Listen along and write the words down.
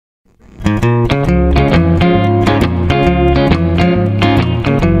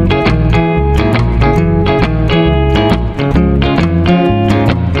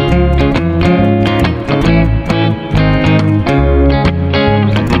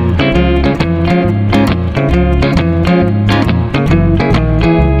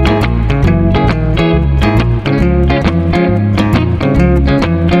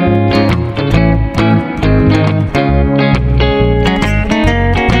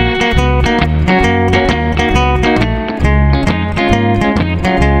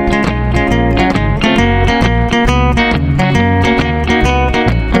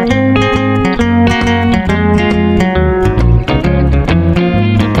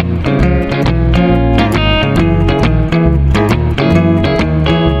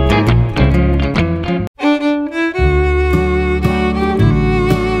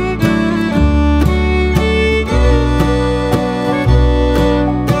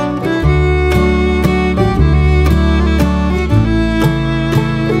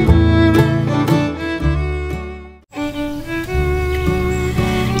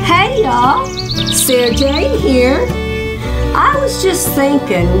Sarah Jane here. I was just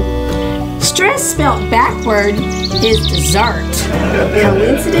thinking, stress spelled backward is dessert.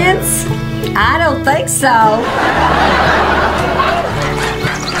 Coincidence? I don't think so.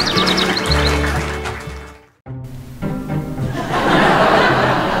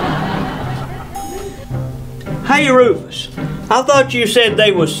 Hey Rufus, I thought you said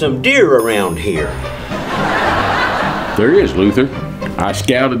there was some deer around here. There is, Luther. I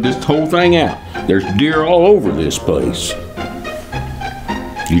scouted this whole thing out. There's deer all over this place.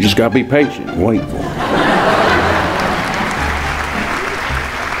 You just gotta be patient and wait for them.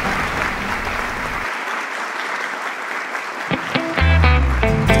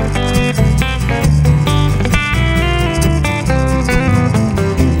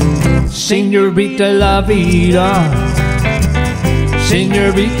 Señorita la vida,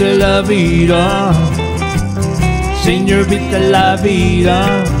 señorita la vida, señorita la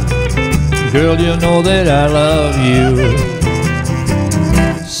vida. Girl, you know that I love you.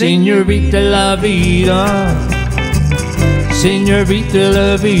 Señorita la vida, señorita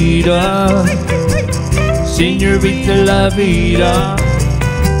la vida, señorita la vida.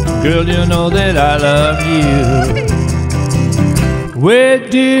 Girl, you know that I love you. Where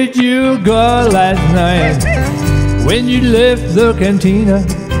did you go last night when you left the cantina?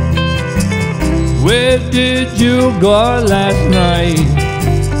 Where did you go last night?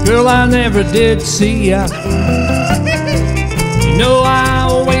 Girl, I never did see ya. You know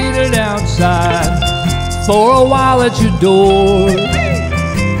I waited outside for a while at your door.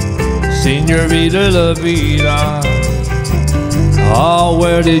 Señorita la vida, oh,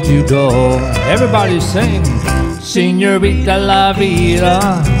 where did you go? Everybody sing. Señorita la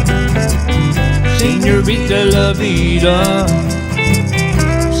vida, señorita la vida,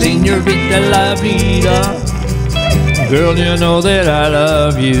 señorita la vida. Girl, you know that I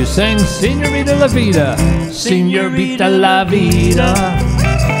love you. Sing Señorita la vida, señorita la vida,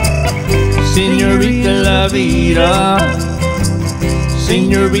 señorita la vida,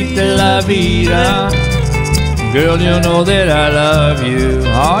 señorita la vida. Girl, you know that I love you.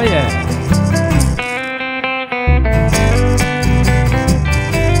 Oh yeah.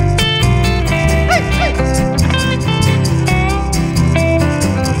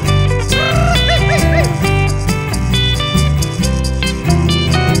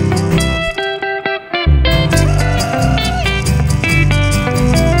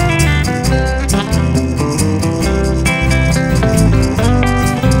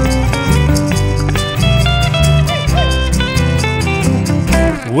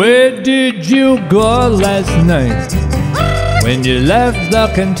 Where did you go last night when you left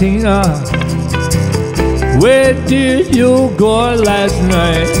the cantina? Where did you go last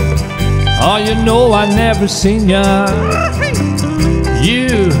night? Oh, you know I never seen ya.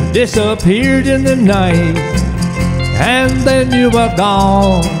 You disappeared in the night and then you were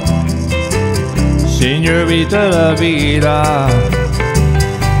gone. Señorita la vida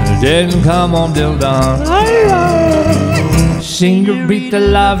didn't come on till dawn. Señorita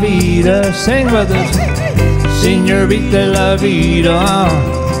la vida, sing with us. Señorita la vida,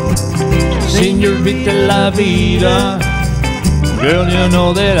 señorita la vida. Girl, you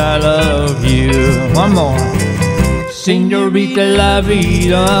know that I love you. One more. Señorita la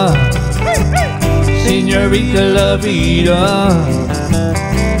vida, señorita la vida,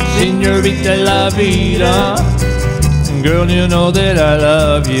 señorita la vida. Girl, you know that I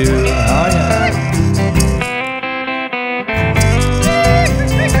love you. Oh yeah.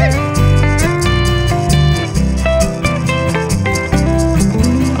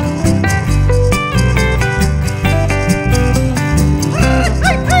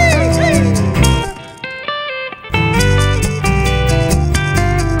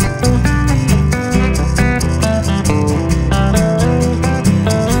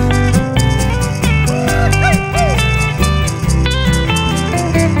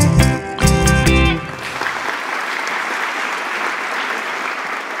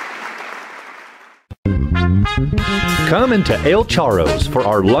 Come into El Charro's for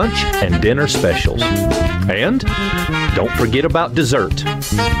our lunch and dinner specials. And don't forget about dessert.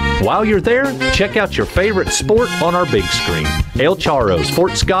 While you're there, check out your favorite sport on our big screen. El Charro's,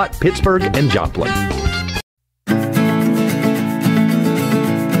 Fort Scott, Pittsburgh, and Joplin.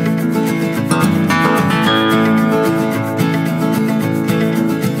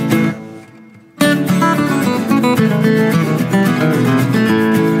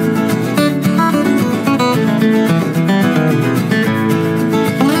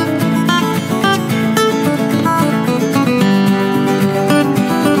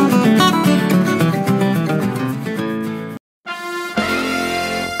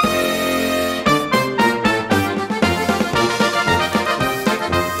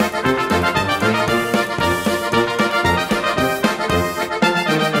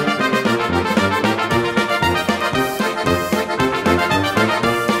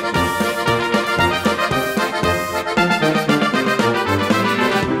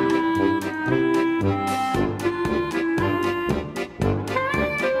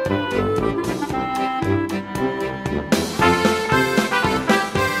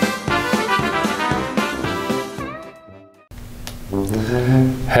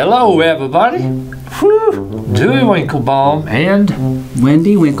 Hello, everybody. Whew. Dewey Winklebaum and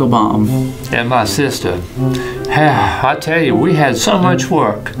Wendy Winklebaum. my sister. I tell you, we had so much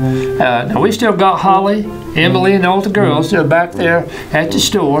work. Now, we still got Holly, Emily, and all the girls. They're back there at the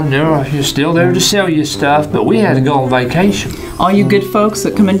store, and they're still there to sell you stuff, but we had to go on vacation. All you good folks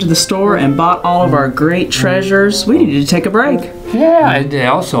that come into the store and bought all of our great treasures, we needed to take a break. Yeah, and they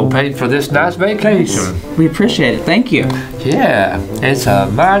also paid for this nice vacation. We appreciate it. Thank you. Yeah, it's a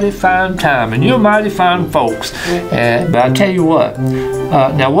mighty fine time, and you're mighty fine folks. But I tell you what,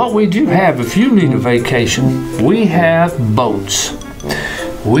 now what we do have, if you need a vacation, we have boats.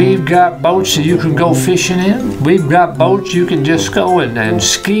 We've got boats that you can go fishing in. We've got boats you can just go and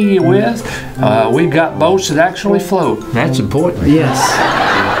ski with. We've got boats that actually float. That's important. Yes.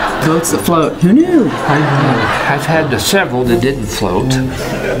 Boats that float. Who knew? I've had several that didn't float.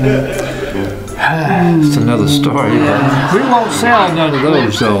 It's another story. But we won't sell none of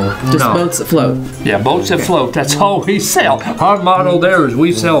those, though. Just boats that float. Yeah, boats that float. That's all we sell. Our motto there is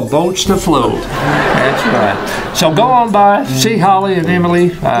we sell boats that float. That's right. So go on by, see Holly and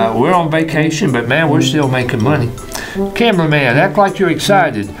Emily. We're on vacation, but man, we're still making money. Cameraman, act like you're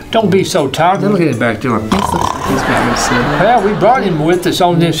excited. Don't be so tired. Look at it back there. Well, we brought him with us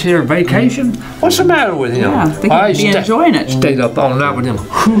on this here vacation. What's the matter with him? Yeah, I think he'd be enjoying it. Stayed up all night with him.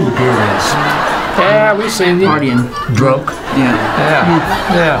 Girls. Yeah, we seen him. Partying. Drunk.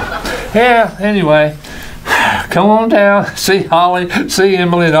 Yeah, anyway. Come on down, see Holly, see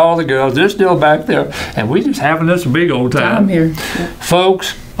Emily and all the girls. They're still back there. And we just having this big old time. I'm here.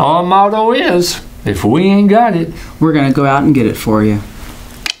 Folks, our motto is, if we ain't got it, we're going to go out and get it for you.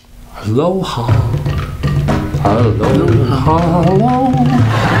 Aloha. Aloha. Aloha.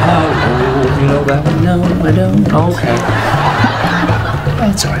 You know that one? No, I don't. Okay.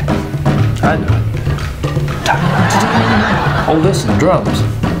 That's all right. I know it. Oh, listen, drums.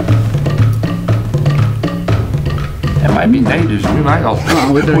 It might be natives. We might all.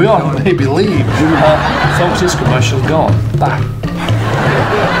 We ought to maybe leave. Folks, this commercial's gone. Bye.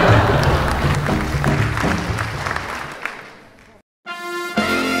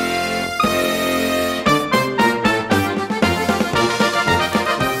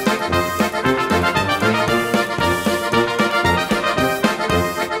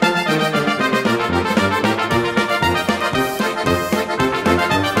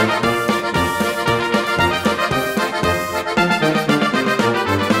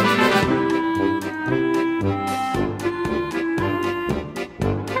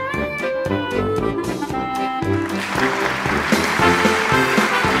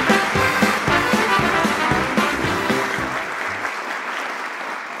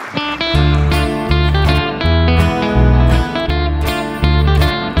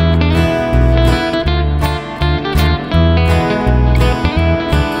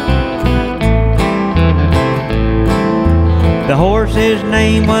 The horse's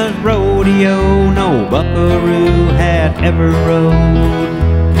name was Rodeo, no buckaroo had ever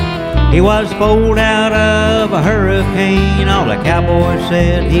rode. He was foaled out of a hurricane, all the cowboys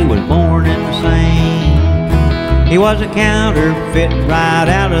said he was born insane. He was a counterfeit right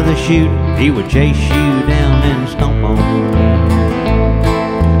out of the chute, he would chase you down and stomp on you.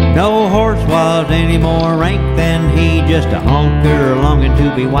 No horse was any more rank than he, just a honker longing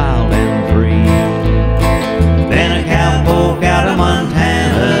to be wild and free. Then a cowpoke out of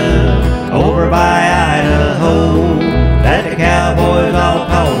Montana, over by Idaho, that the cowboys all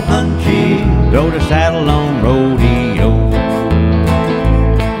called Punchy, rode a saddle on Rodeo.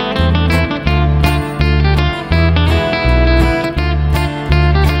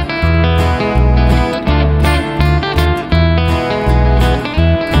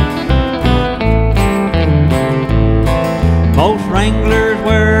 Most wranglers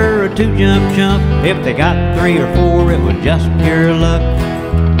were a two-jump chump. If they got 3 or 4, it was just pure luck.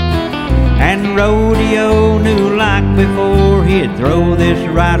 And Rodeo knew like before, he'd throw this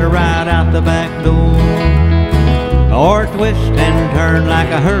rider right out the back door, or twist and turn like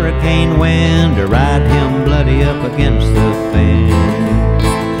a hurricane wind to ride him bloody up against the fence.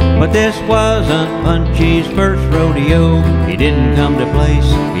 But this wasn't Punchy's first rodeo. He didn't come to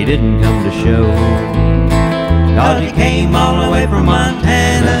place, he didn't come to show, 'cause he came all the way from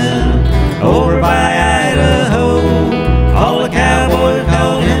Montana, over by Idaho. All the cowboys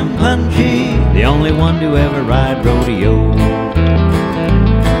called him Punchy, the only one to ever ride rodeo.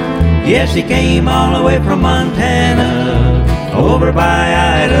 Yes, he came all the way from Montana, over by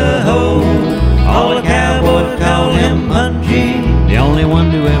Idaho. All the cowboys called him Punchy, the only one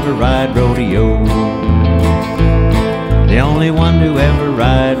to ever ride rodeo. The only one to ever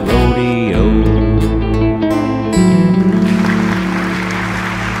ride rodeo.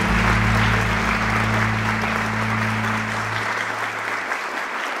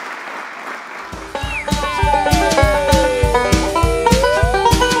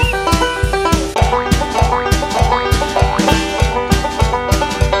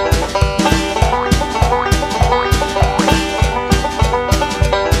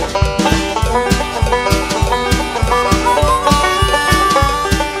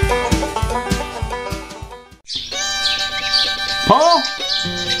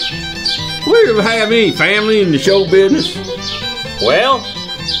 Paul? We ever have any family in the show business? Well,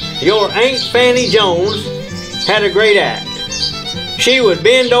 your Aunt Fanny Jones had a great act. She would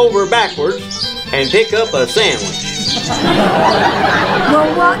bend over backwards and pick up a sandwich.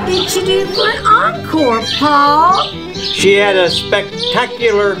 Well, what did you do for an encore, Paul? She had a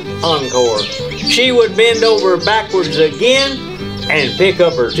spectacular encore. She would bend over backwards again and pick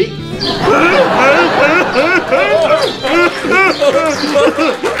up her teeth.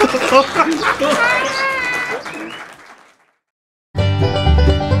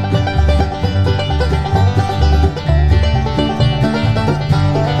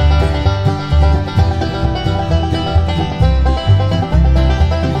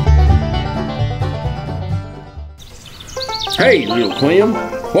 Hey, little Clem,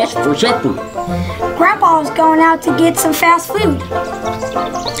 what's for supper? Grandpa's going out to get some fast food.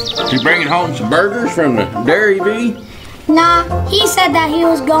 You bringing home some burgers from the Dairy V? Nah, he said that he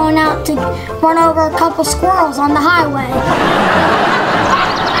was going out to run over a couple squirrels on the highway.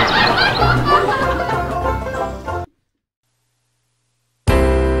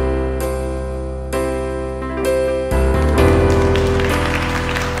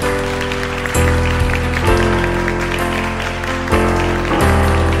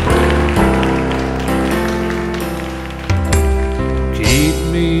 Keep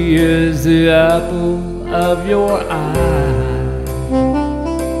me as the apple of your eye.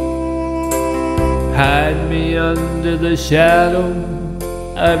 Hide me under the shadow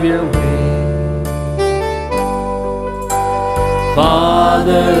of your wing.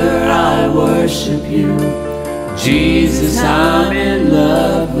 Father, I worship you. Jesus, I'm in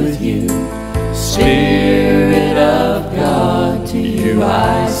love with you. Spirit of God, to you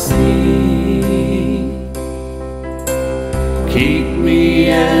I sing. Keep me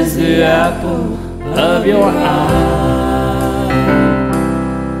as the apple of your eye.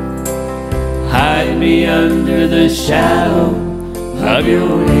 Hide me under the shadow of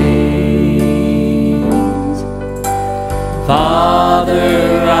your wings.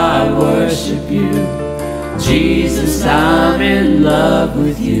 Father, I worship you. Jesus, I'm in love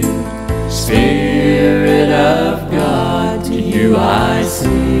with you. Spirit of God, to you I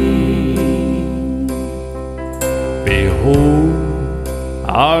sing. Behold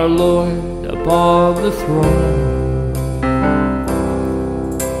our Lord upon the throne.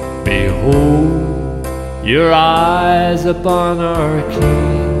 Behold your eyes upon our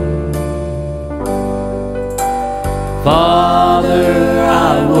King. Father,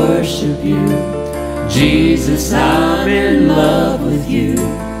 I worship you. Jesus, I'm in love with you.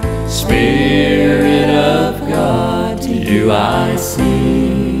 Spirit of God, to you I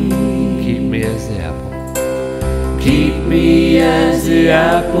sing. Keep me as the apple. Keep me as the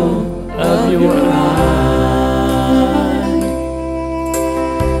apple of your eye.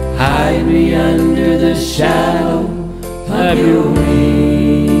 Hide me under the shadow of your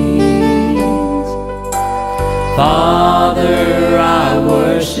wings. Father, I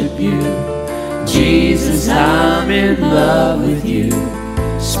worship you. Jesus, I'm in love with you.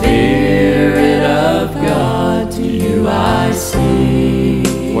 Spirit of God, to you I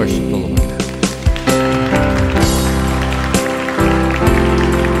sing. Worship the Lord.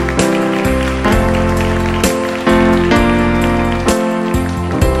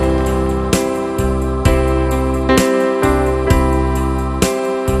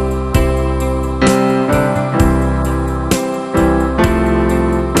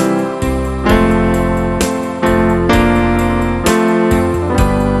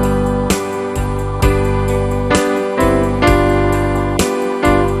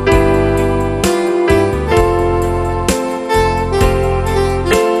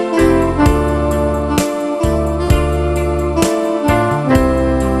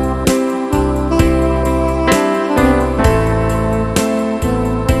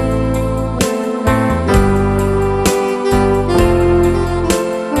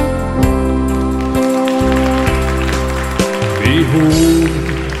 Behold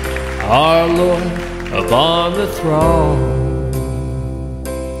our Lord upon the throne.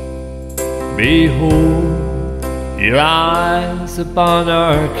 Behold your eyes upon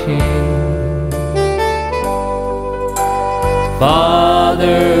our King.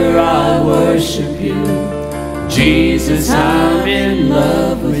 Father, I worship you. Jesus, I'm in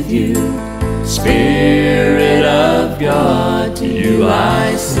love with you. Spirit of God, to you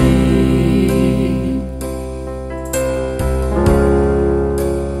I sing.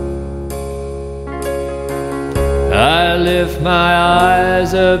 I lift my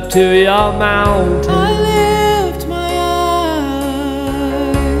eyes up to your mountain. I lift my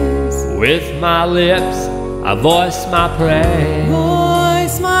eyes. With my lips, I voice my praise.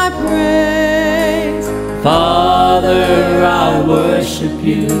 worship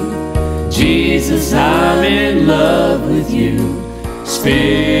you. Jesus, I'm in love with you.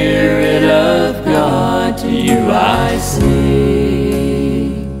 Spirit of God, to you I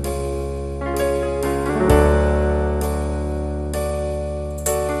sing.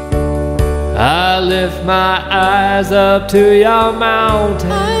 I lift my eyes up to your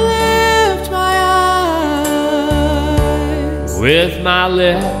mountain. I lift my eyes. With my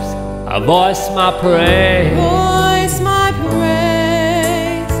lips, I voice my praise. Voice my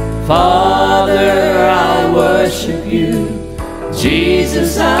praise. Father, I worship you.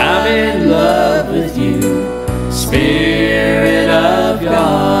 Jesus, I'm in love with you. Spirit of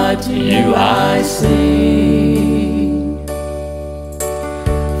God, to you I sing.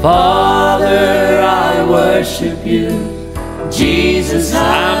 Father, I worship you. Jesus,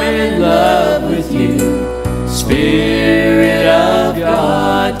 I'm in love with you. Spirit of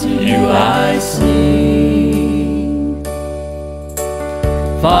God, to you I sing.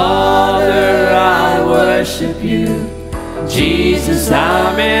 Father, I worship you. Jesus,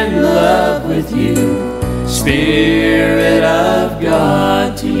 I'm in love with you. Spirit of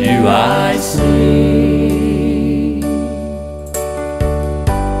God, to you I sing.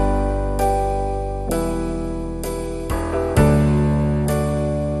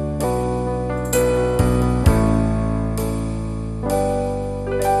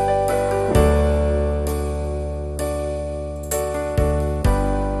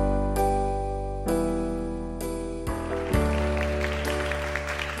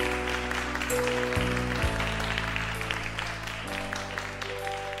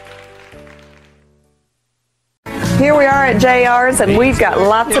 Here we are at JR's and we've got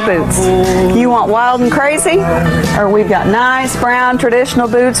lots of boots. You want wild and crazy? Or we've got nice brown traditional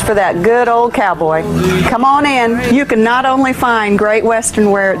boots for that good old cowboy. Come on in. You can not only find great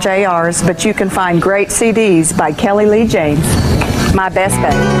Western wear at JR's, but you can find great CDs by Kelly Lee James. My best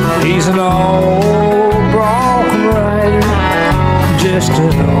babe. He's an old bronc rider, just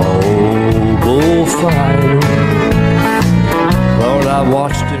an old bullfighter. Lord, I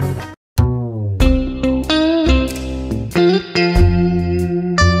watched him.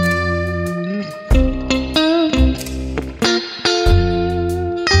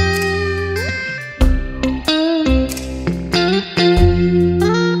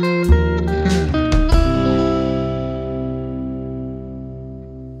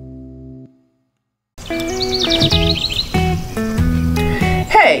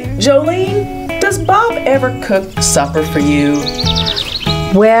 Hey, Jolene, does Bob ever cook supper for you?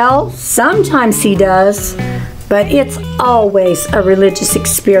 Well, sometimes he does, but it's always a religious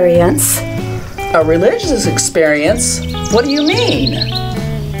experience. A religious experience? What do you mean?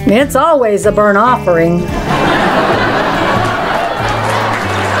 It's always a burnt offering.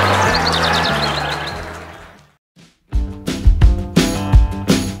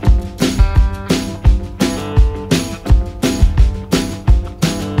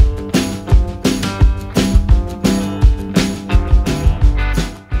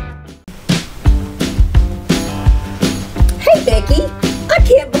 Becky, I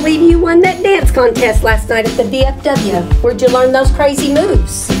can't believe you won that dance contest last night at the VFW. Where'd you learn those crazy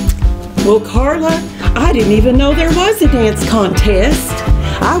moves? Well, Carla, I didn't even know there was a dance contest.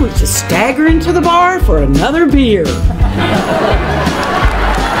 I was just staggering to the bar for another beer.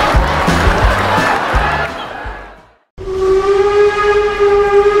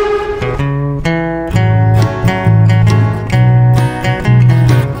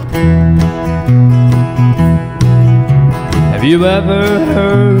 Have you ever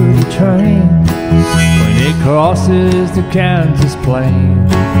heard a train when it crosses the Kansas plain?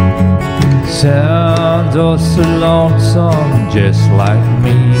 Sounds oh so lonesome, just like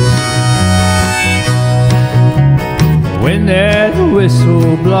me. When that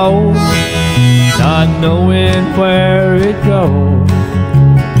whistle blows, not knowing where it goes,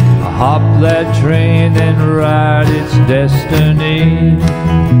 I hop that train and ride its destiny.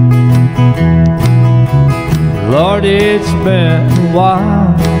 Lord, it's been a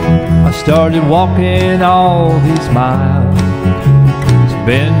while. I started walking all these miles. It's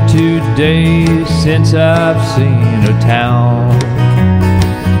been 2 days since I've seen a town.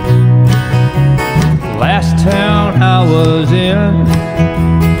 Last town I was in,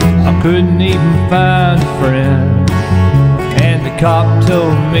 I couldn't even find a friend. And the cop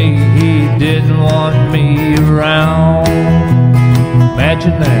told me he didn't want me around.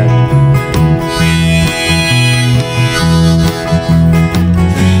 Imagine that.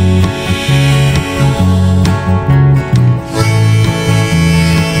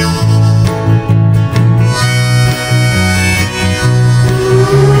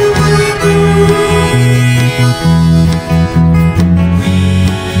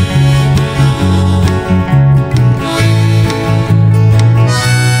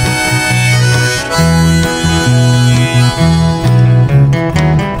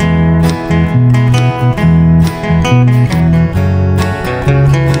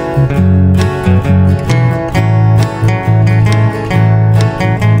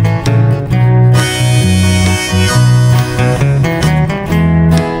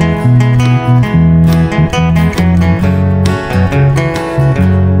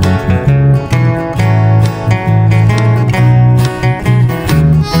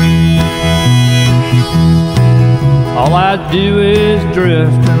 do is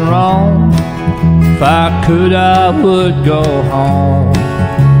drift and roam. If I could, I would go home.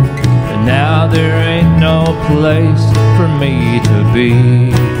 And now there ain't no place for me to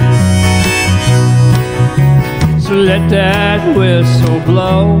be. So let that whistle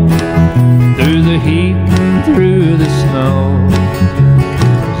blow through the heat and through the snow.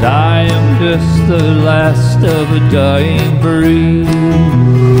 'Cause I am just the last of a dying breed.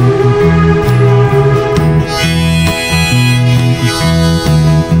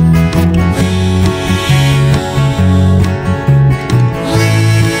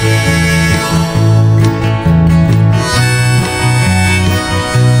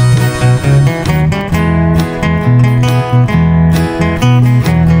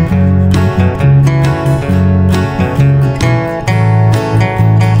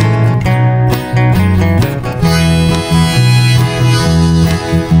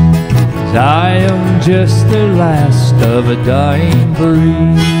 I am just the last of a dying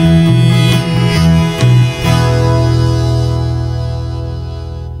breed.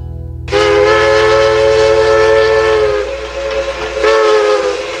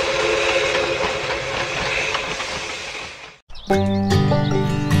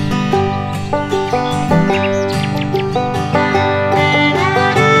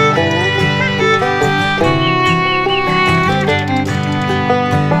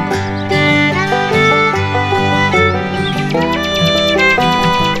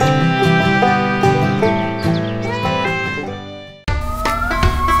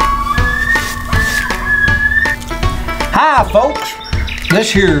 Hi folks,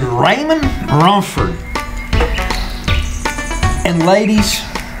 this here's Raymond Rumford. And ladies,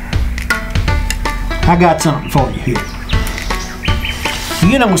 I got something for you here.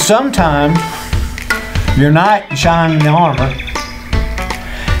 You know, sometimes your knight in shining armor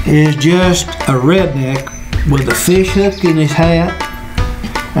is just a redneck with a fish hook in his hat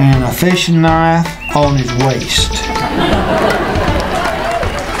and a fishing knife on his waist.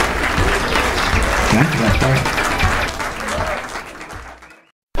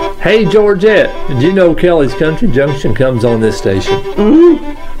 Hey Georgette, did you know Kelly's Country Junction comes on this station?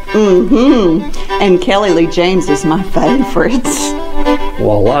 And Kelly Lee James is my favorite.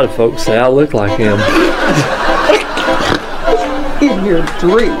 Well, a lot of folks say I look like him. In your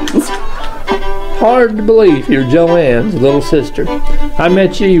dreams. Hard to believe you're Joanne's little sister. I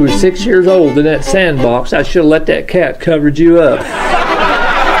met you, you were 6 years old in that sandbox. I should have let that cat covered you up.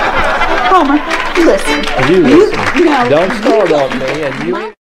 Homer, listen. You listen. No. Don't start on me and you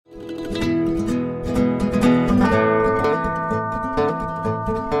ain't.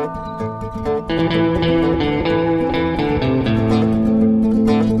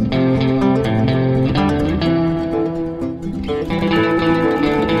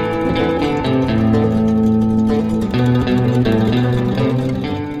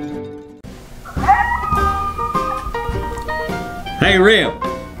 Hey, Rip.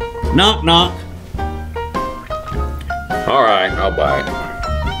 Knock, knock. All right, I'll bite.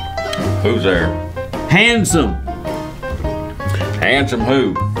 Who's there? Handsome. Handsome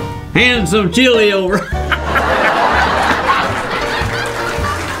who? Handsome chili over.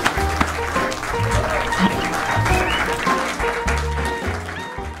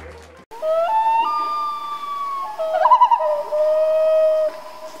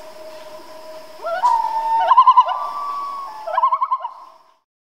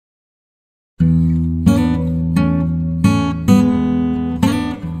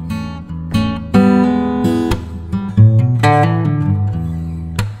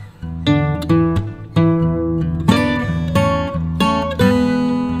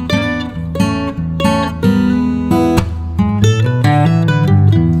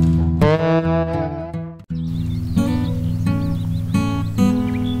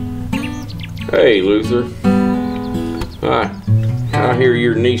 Hey, Luther. I hear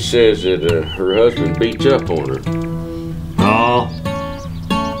your niece says that her husband beats up on her. Oh,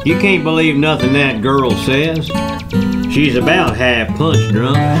 you can't believe nothing that girl says. She's about half punch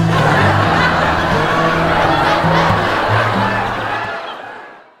drunk.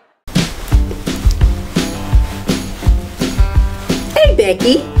 Hey,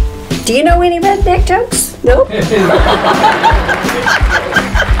 Becky. Do you know any redneck jokes? Nope. Do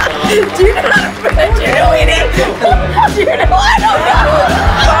you know any? Do you know? I don't know.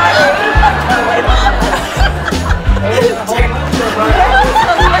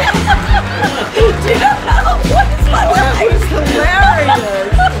 Do you know? What is my life? Hilarious.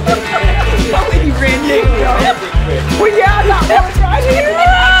 How many redneck jokes? Well, yeah, that was right here.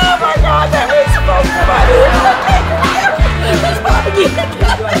 Oh my God, that was so funny.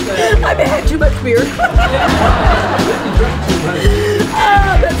 I've had too much beer.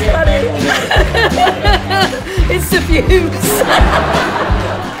 It's the fuse.